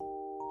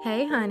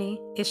Hey, honey,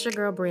 it's your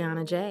girl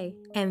Brianna J,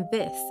 and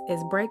this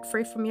is Break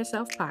Free From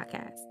Yourself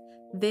podcast.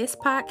 This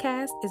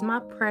podcast is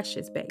my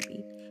precious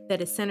baby that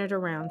is centered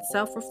around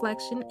self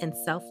reflection and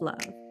self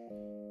love.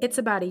 It's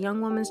about a young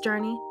woman's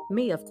journey,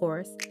 me, of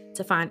course,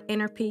 to find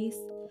inner peace,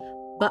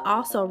 but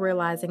also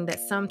realizing that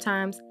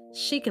sometimes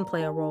she can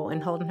play a role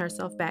in holding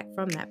herself back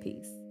from that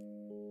peace.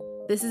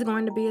 This is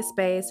going to be a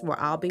space where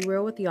I'll be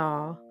real with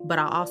y'all, but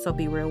I'll also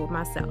be real with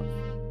myself.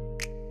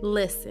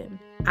 Listen,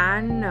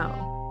 I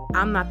know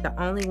I'm not the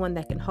only one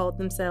that can hold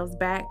themselves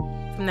back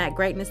from that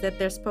greatness that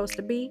they're supposed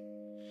to be.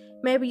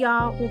 Maybe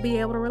y'all will be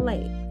able to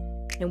relate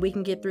and we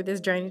can get through this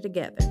journey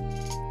together.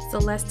 So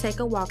let's take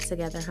a walk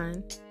together,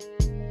 hun.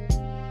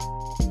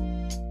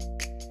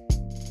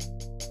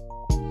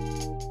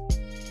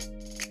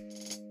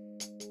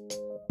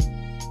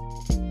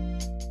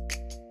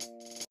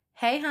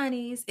 Hey,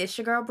 honeys, it's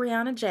your girl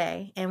Brianna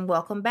J, and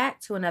welcome back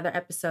to another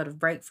episode of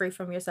Break Free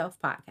From Yourself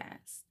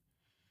podcast.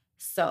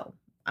 So,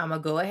 I'm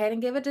going to go ahead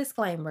and give a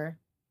disclaimer.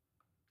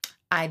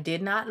 I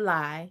did not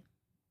lie.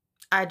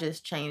 I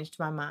just changed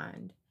my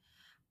mind.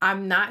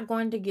 I'm not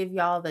going to give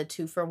y'all the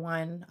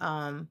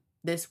 2-for-1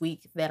 this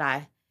week that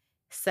I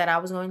said I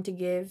was going to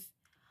give,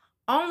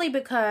 only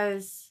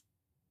because,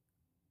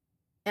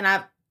 and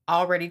I've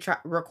already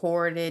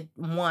recorded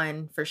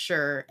one for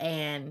sure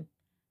and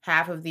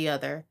half of the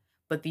other,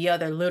 but the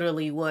other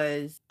literally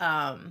was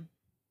kind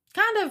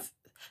of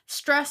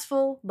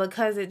stressful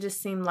because it just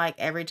seemed like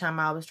every time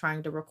I was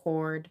trying to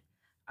record,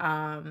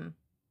 I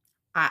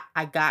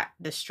got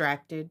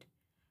distracted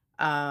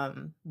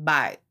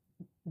by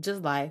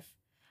just life.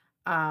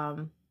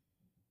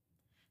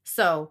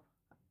 So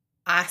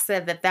I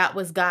said that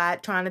was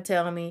God trying to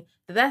tell me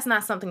that that's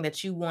not something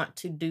that you want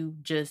to do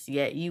just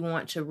yet. You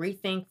want to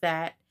rethink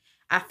that.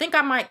 I think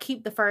I might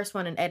keep the first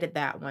one and edit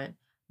that one,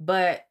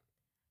 but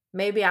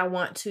maybe I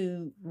want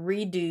to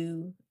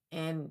redo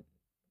and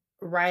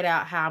write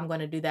out how I'm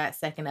going to do that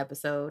second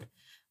episode.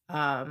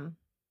 They're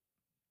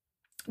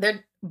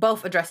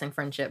both addressing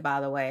friendship, by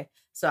the way.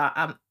 So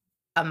I'm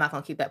not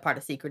going to keep that part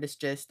a secret. It's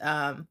just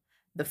the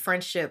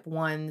friendship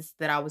ones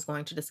that I was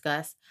going to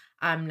discuss,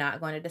 I'm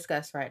not going to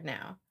discuss right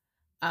now.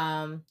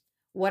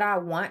 What I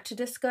want to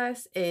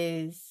discuss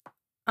is,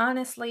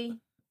 honestly,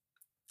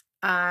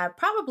 I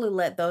probably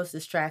let those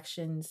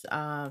distractions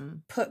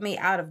put me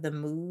out of the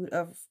mood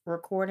of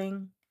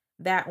recording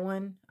that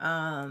one.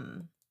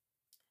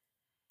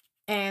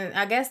 And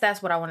I guess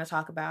that's what I want to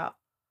talk about.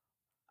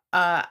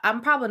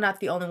 I'm probably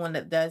not the only one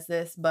that does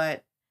this,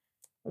 but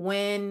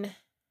when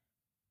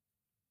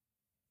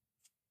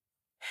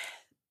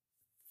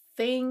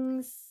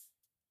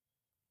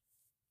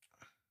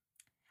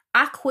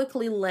I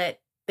quickly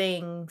let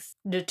things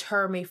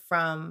deter me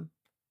from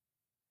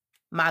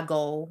my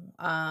goal,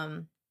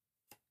 my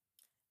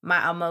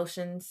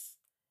emotions.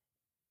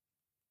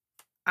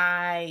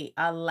 I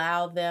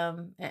allow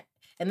them,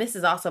 and this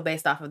is also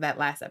based off of that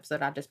last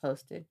episode I just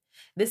posted.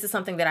 This is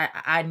something that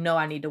I know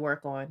I need to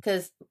work on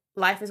because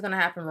life is going to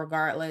happen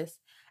regardless.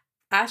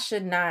 I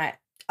should not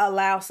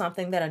allow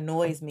something that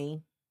annoys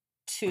me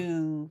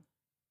to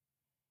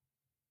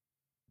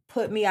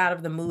put me out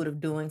of the mood of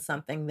doing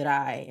something that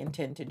I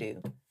intend to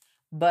do.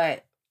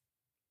 But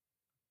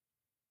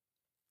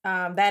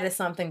that is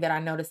something that I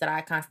notice that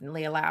I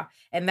constantly allow.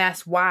 And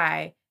that's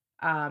why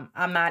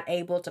I'm not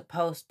able to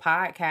post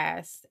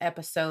podcast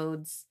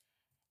episodes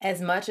as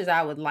much as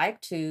I would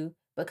like to,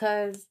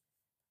 because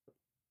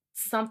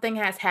something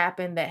has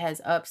happened that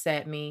has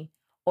upset me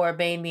or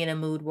made me in a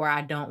mood where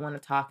I don't want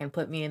to talk and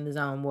put me in the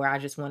zone where I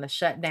just want to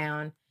shut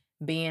down,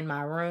 be in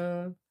my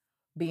room,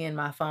 be in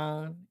my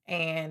phone,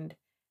 and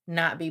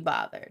not be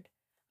bothered.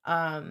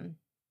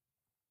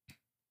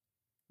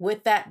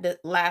 With that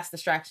last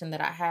distraction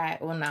that I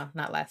had, well, no,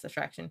 not last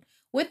distraction.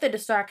 With the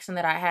distraction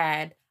that I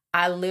had,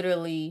 I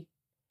literally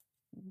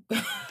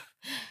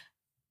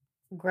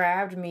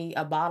grabbed me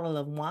a bottle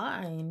of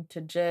wine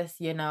to just,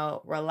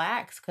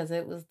 relax, because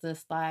it was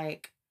just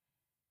like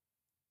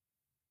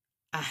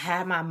I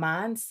had my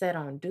mind set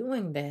on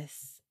doing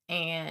this,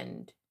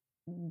 and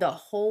the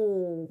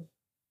whole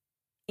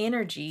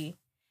energy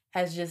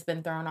has just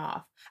been thrown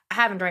off. I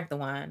haven't drank the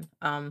wine.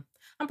 I'm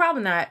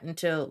probably not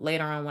until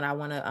later on when I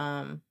want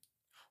to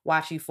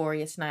watch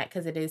Euphoria tonight,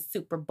 because it is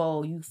Super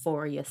Bowl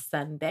Euphoria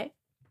Sunday.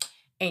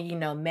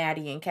 And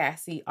Maddie and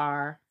Cassie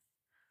are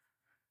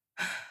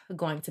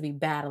going to be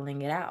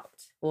battling it out.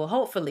 Well,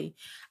 hopefully.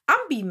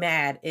 I'll be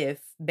mad if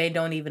they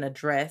don't even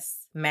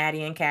address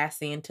Maddie and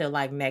Cassie until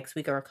like next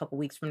week or a couple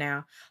weeks from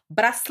now.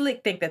 But I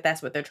slick think that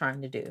that's what they're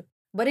trying to do.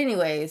 But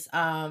anyways,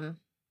 I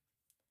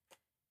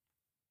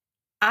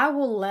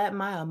will let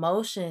my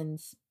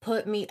emotions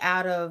put me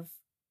out of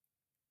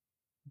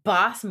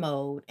boss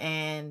mode,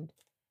 and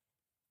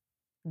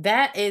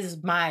that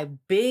is my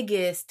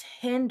biggest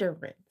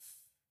hindrance,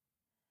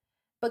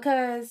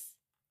 because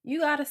you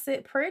got to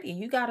sit pretty.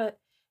 You got to,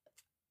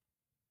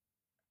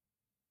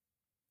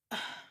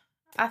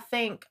 I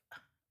think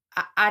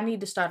I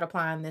need to start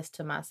applying this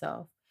to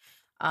myself.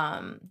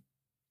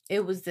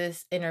 It was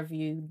this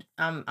interview.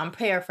 I'm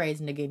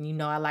paraphrasing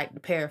again. I like to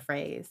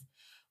paraphrase.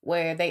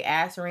 where they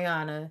asked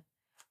Rihanna,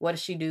 what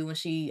does she do when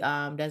she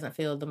doesn't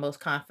feel the most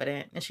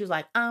confident? And she was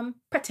like,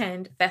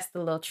 pretend. That's the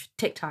little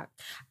TikTok.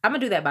 I'm gonna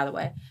do that, by the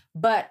way.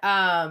 But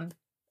I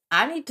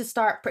need to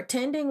start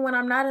pretending when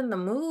I'm not in the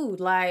mood.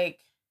 Like,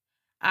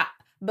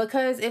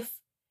 because if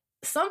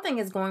something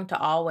is going to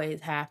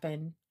always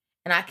happen,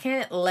 and I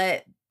can't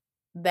let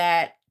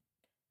that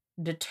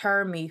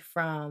deter me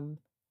from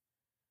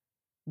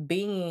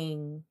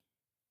being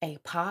a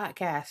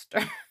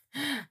podcaster.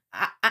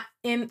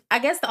 And I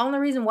guess the only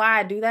reason why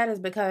I do that is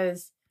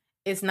because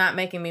it's not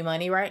making me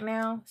money right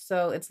now.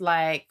 So it's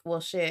like,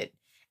 well, shit,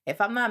 if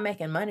I'm not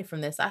making money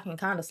from this, I can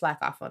kind of slack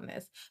off on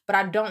this. But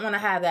I don't want to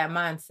have that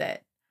mindset.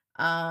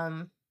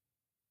 I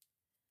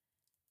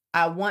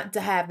want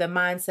to have the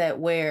mindset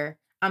where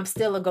I'm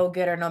still a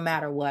go-getter no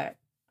matter what.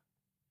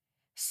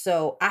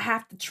 So I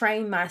have to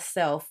train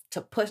myself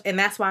to push. And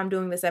that's why I'm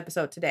doing this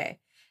episode today.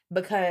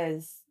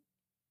 Because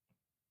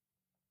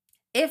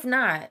if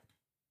not,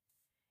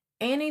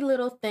 any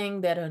little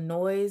thing that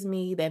annoys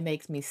me, that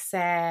makes me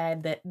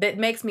sad, that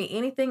makes me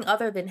anything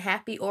other than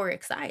happy or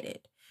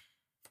excited,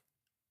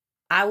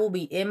 I will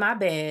be in my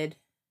bed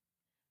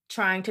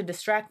trying to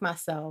distract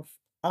myself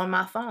on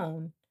my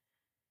phone,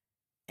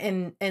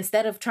 and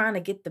instead of trying to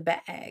get the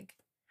bag.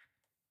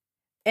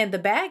 And the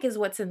bag is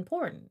what's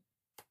important.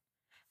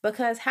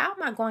 Because how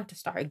am I going to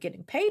start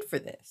getting paid for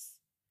this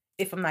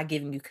if I'm not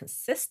giving you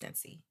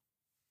consistency?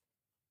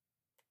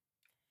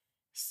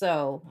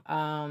 So,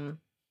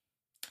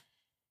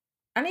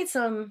 I need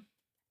some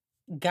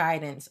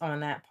guidance on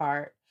that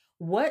part.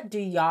 What do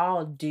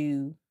y'all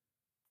do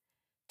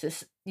to,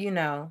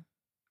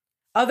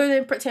 other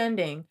than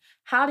pretending,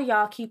 how do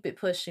y'all keep it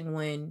pushing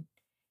when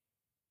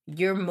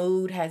your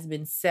mood has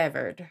been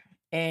severed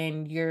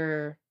and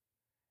you're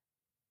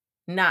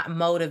not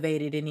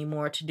motivated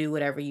anymore to do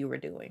whatever you were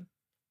doing?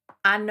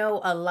 I know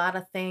a lot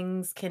of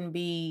things can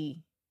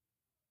be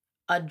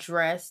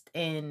addressed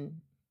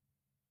in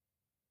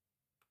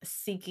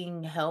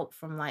seeking help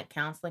from like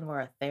counseling or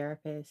a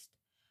therapist,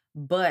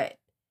 but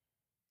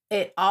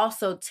it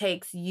also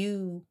takes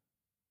you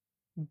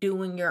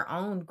doing your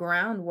own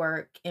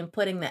groundwork and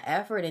putting the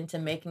effort into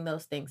making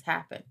those things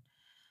happen.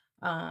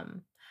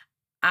 Um,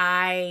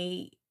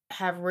 I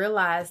have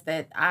realized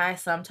that I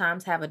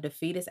sometimes have a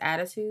defeatist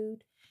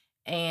attitude,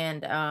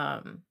 and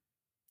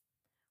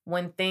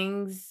when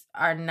things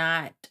are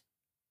not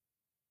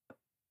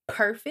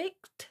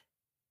perfect,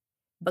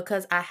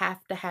 because I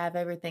have to have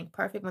everything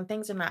perfect, when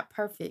things are not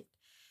perfect,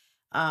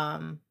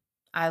 um,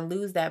 I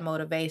lose that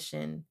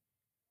motivation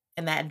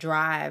and that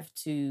drive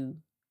to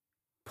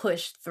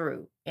push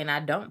through, and I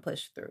don't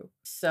push through.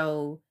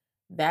 So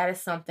that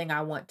is something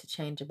I want to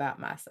change about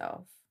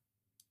myself.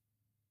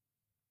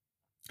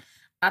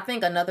 I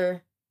think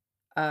another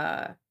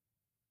uh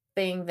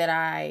thing that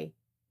I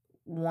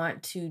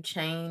want to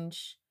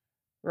change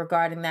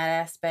regarding that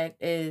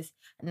aspect is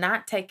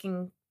not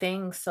taking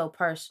things so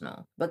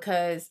personal,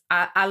 because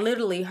I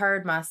literally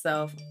heard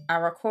myself. I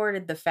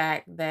recorded the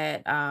fact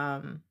that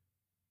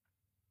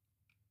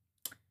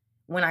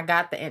when I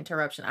got the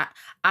interruption,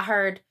 I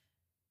heard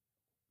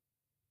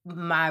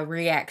my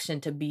reaction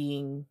to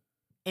being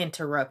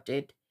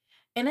interrupted,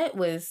 and it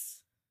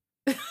was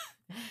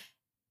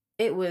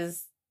it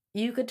was,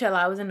 you could tell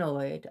I was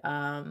annoyed.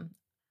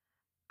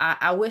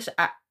 I wish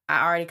I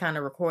already kind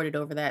of recorded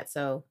over that,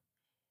 so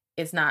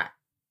it's not,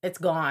 it's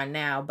gone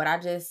now, but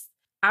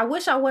I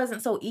wish I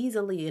wasn't so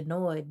easily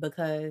annoyed,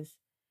 because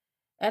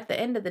at the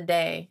end of the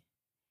day,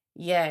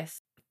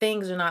 yes,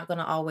 things are not going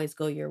to always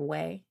go your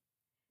way,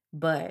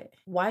 but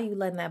why are you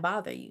letting that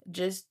bother you?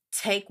 Just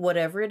take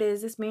whatever it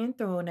is that's being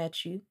thrown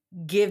at you,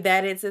 give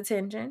that its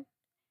attention,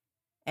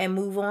 and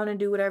move on and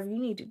do whatever you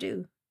need to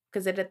do.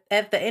 Because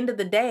at the end of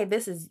the day,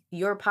 this is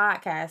your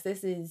podcast.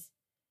 This is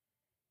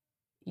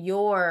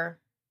your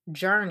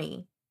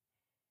journey.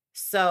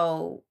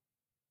 So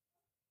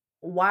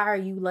why are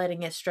you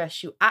letting it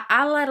stress you?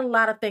 I let a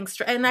lot of things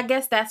stress, and I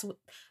guess that's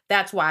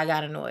why I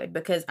got annoyed,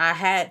 because I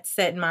had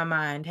set in my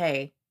mind,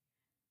 hey,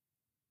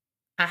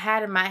 I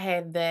had in my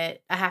head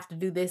that I have to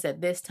do this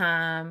at this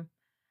time,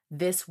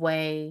 this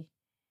way,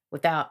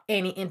 without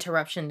any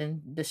interruption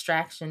and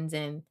distractions,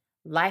 and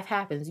life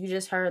happens. You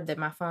just heard that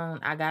my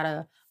phone, I got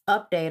a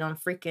update on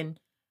freaking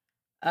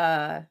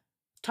uh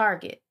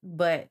Target,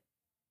 but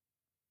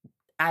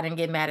I didn't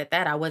get mad at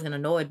that. I wasn't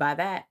annoyed by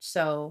that.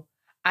 So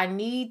I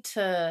need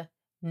to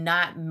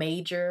not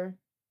major.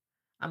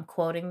 I'm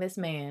quoting this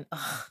man.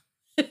 Ugh.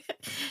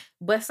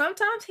 But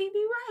sometimes he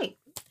be right.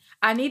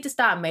 I need to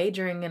stop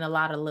majoring in a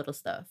lot of little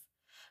stuff,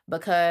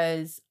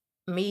 because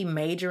me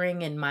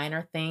majoring in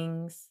minor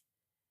things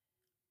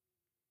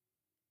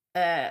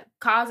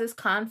causes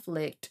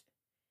conflict.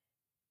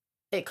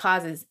 It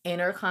causes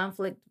inner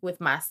conflict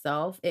with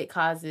myself. It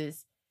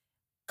causes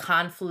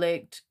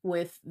conflict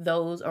with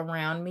those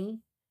around me,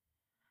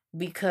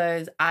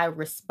 because I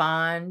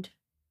respond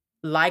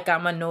like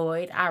I'm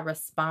annoyed. I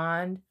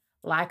respond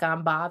like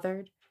I'm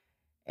bothered.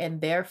 And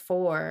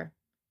therefore,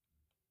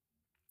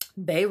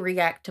 they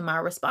react to my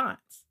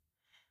response.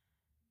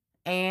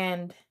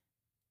 And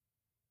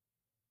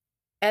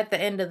at the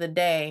end of the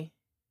day,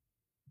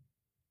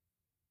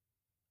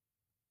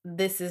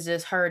 this is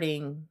just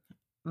hurting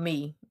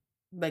me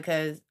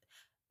because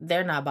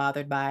they're not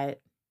bothered by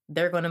it.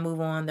 They're going to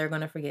move on. They're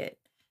going to forget.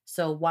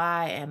 So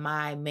why am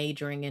I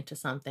majoring into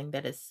something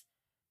that is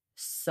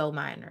so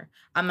minor?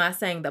 I'm not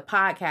saying the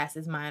podcast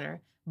is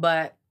minor,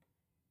 but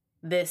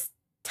this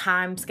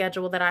time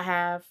schedule that I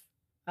have,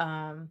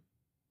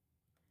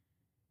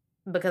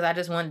 because I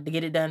just wanted to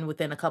get it done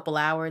within a couple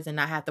hours and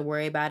not have to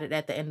worry about it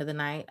at the end of the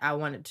night. I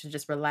wanted to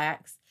just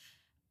relax.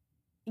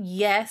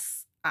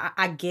 Yes,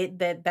 I get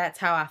that that's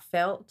how I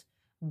felt,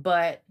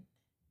 but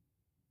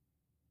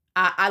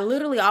I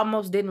literally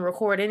almost didn't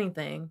record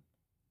anything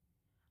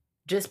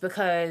just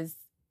because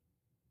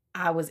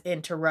I was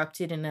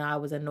interrupted and I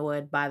was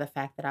annoyed by the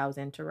fact that I was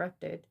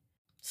interrupted.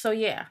 So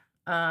yeah,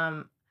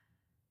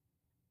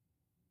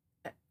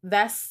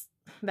 that's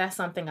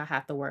something I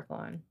have to work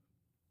on.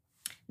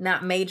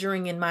 Not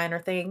majoring in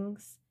minor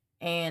things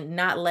and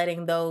not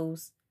letting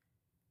those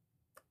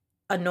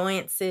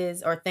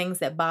annoyances or things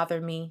that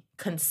bother me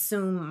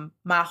consume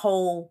my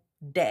whole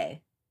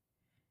day.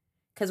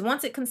 Because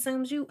once it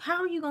consumes you,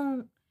 how are you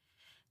going?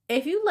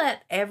 If you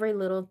let every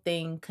little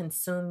thing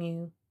consume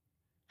you,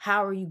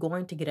 how are you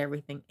going to get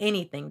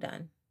anything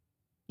done?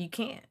 You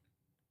can't.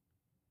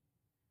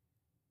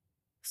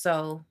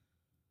 So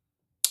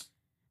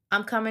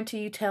I'm coming to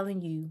you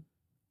telling you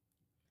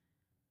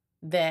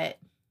that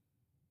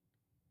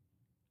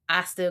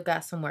I still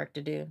got some work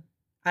to do.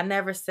 I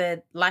never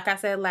said, like I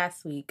said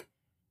last week,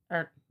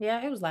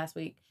 it was last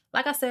week.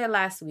 Like I said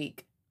last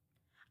week,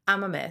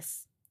 I'm a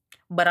mess,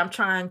 but I'm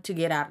trying to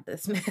get out of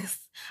this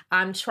mess.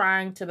 I'm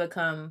trying to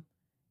become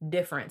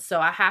different. So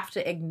I have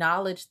to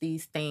acknowledge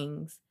these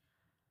things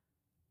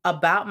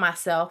about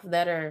myself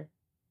that are,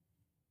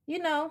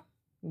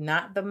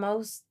 not the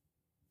most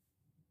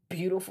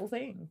beautiful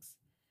things.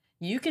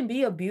 You can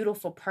be a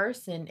beautiful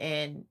person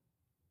and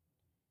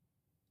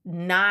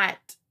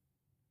not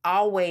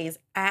always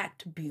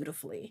act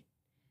beautifully.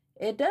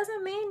 It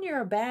doesn't mean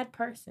you're a bad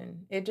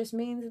person. It just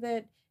means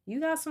that you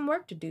got some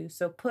work to do.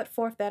 So put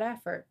forth that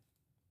effort.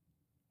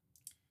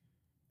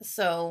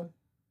 So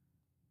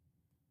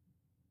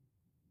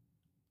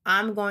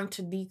I'm going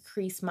to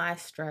decrease my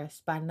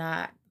stress by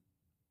not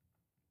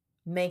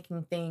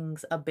making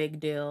things a big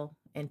deal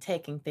and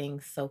taking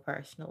things so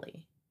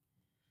personally.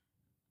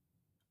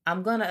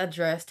 I'm going to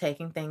address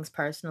taking things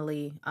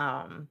personally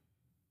on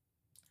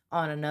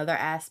another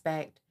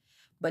aspect,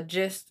 but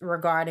just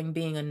regarding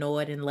being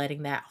annoyed and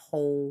letting that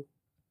whole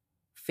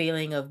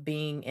feeling of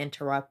being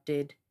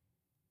interrupted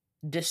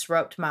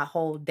disrupt my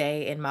whole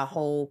day and my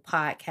whole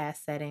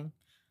podcast setting,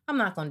 I'm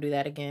not going to do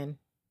that again.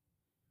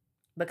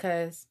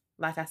 Because,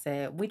 like I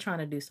said, we're trying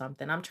to do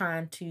something. I'm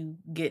trying to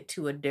get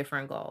to a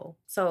different goal.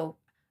 So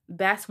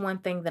that's one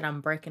thing that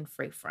I'm breaking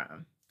free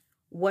from.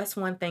 What's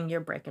one thing you're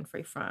breaking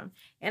free from?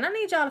 And I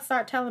need y'all to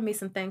start telling me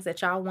some things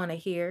that y'all want to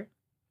hear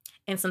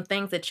and some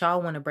things that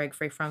y'all want to break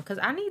free from, because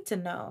I need to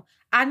know.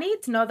 I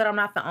need to know that I'm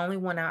not the only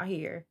one out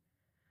here.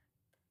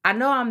 I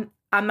know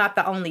I'm not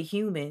the only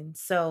human.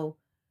 So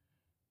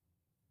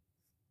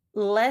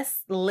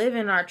let's live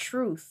in our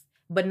truth.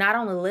 But not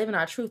only live in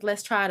our truth,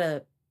 let's try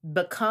to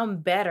become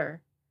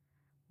better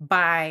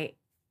by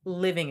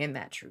living in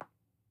that truth.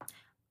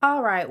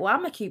 All right, well,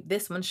 I'm going to keep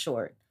this one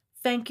short.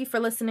 Thank you for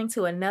listening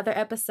to another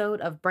episode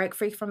of Break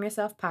Free From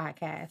Yourself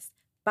podcast.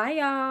 Bye,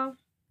 y'all.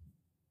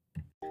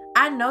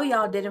 I know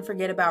y'all didn't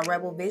forget about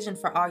Rebel Vision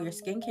for all your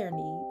skincare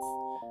needs.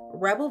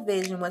 Rebel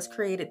Vision was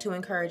created to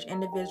encourage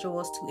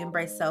individuals to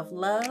embrace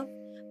self-love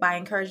by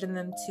encouraging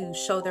them to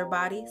show their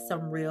body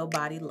some real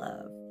body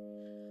love.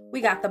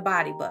 We got the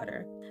body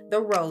butter,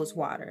 the rose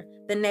water,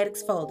 the net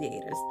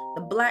exfoliators,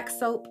 the black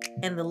soap,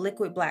 and the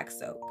liquid black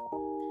soap.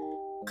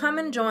 Come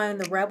and join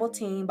the Rebel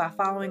team by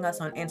following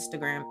us on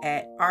Instagram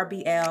at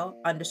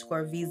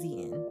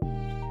RBL_VZN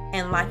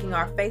and liking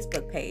our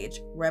Facebook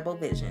page, Rebel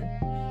Vision.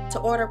 To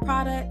order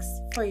products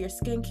for your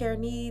skincare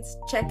needs,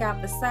 check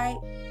out the site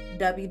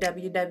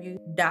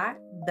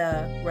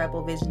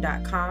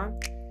www.therebelvision.com.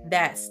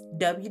 That's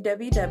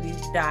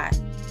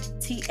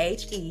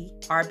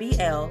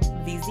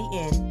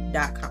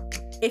www.therebelvzn.com.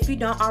 If you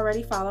don't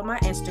already follow my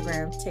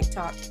Instagram,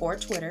 TikTok, or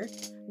Twitter,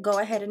 go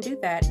ahead and do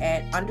that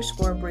at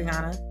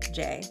 _Brianna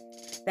J.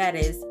 That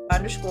is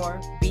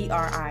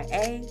 _BRIAUNAJ.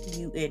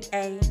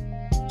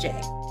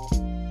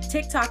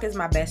 TikTok is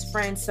my best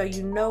friend, so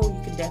you can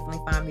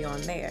definitely find me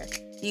on there.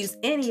 Use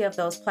any of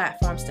those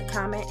platforms to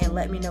comment and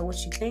let me know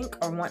what you think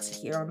or want to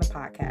hear on the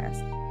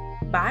podcast.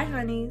 Bye,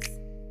 honeys.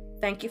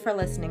 Thank you for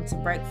listening to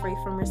Break Free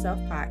From Yourself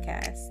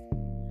podcast.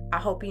 I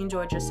hope you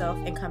enjoyed yourself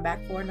and come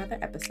back for another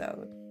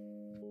episode.